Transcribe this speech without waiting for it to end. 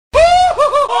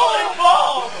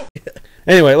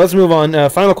Anyway, let's move on.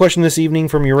 Final question this evening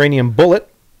from Uranium Bullet.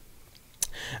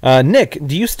 Nick,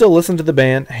 do you still listen to the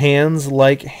band Hands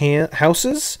Like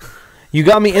Houses? You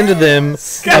got me into them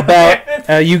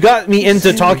you got me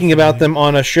into talking about them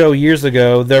on a show years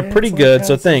ago. They're pretty good,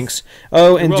 so thanks.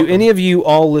 Oh, and do any of you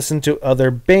all listen to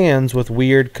other bands with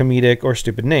weird, comedic, or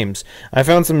stupid names? I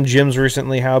found some gems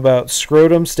recently. How about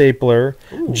Scrotum Stapler,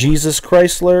 Jesus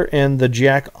Chrysler, and the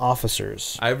Jack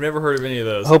Officers? I've never heard of any of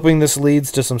those. Hoping this leads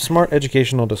to some smart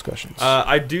educational discussions.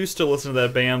 I do still listen to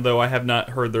that band, though I have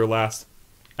not heard their last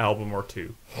album or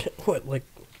two. What, like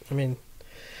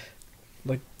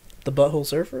the Butthole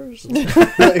Surfers? Like,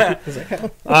 does that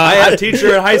count? I had a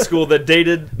teacher in high school that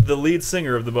dated the lead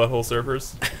singer of the Butthole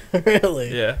Surfers.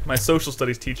 Really? Yeah, my social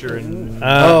studies teacher. And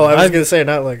I was going to say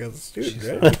not like a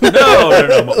student, right?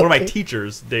 No. One of my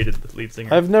teachers dated the lead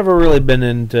singer. I've never really been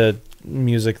into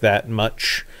music that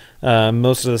much.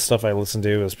 Most of the stuff I listen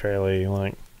to is fairly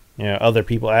like, other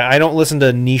people. I don't listen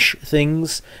to niche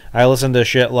things. I listen to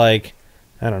shit like,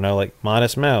 I don't know, like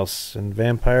Modest Mouse and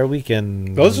Vampire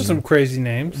Weekend. Those are some crazy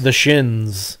names. The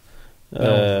Shins.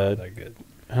 That one's not that good.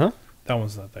 Huh? That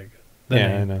one's not that good.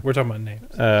 I know. We're talking about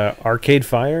names. Arcade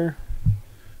Fire.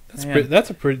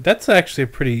 That's actually a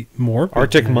pretty morbid.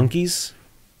 Arctic Monkeys.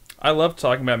 I love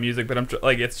talking about music, but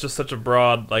it's just such a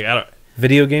broad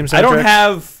video games. I don't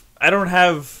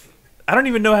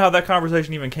even know how that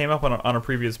conversation even came up on a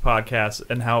previous podcast,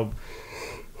 and how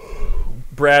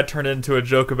Brad turned it into a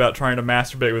joke about trying to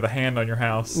masturbate with a hand on your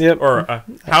house. Yep. Or a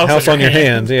house on your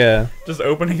hand, yeah. Just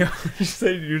opening you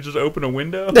say you just open a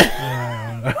window?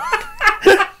 Yeah,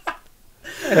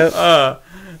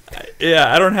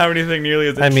 I don't have anything nearly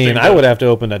as interesting. I would have to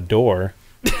open a door.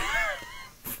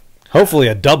 Hopefully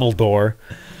a double door.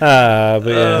 But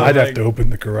yeah. I'd have to open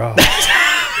the garage.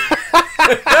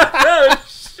 Oh,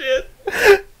 shit.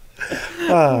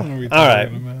 All right.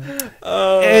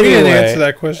 We didn't answer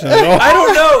that question at all. I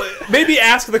don't know. Maybe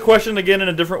ask the question again in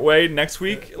a different way next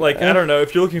week. I don't know.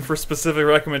 If you're looking for specific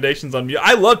recommendations on music.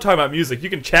 I love talking about music. You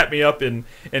can chat me up in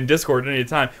Discord at any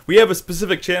time. We have a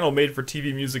specific channel made for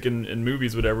TV music and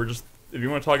movies, whatever. Just if you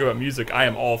want to talk about music, I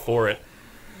am all for it.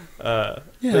 That's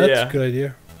a good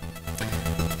idea.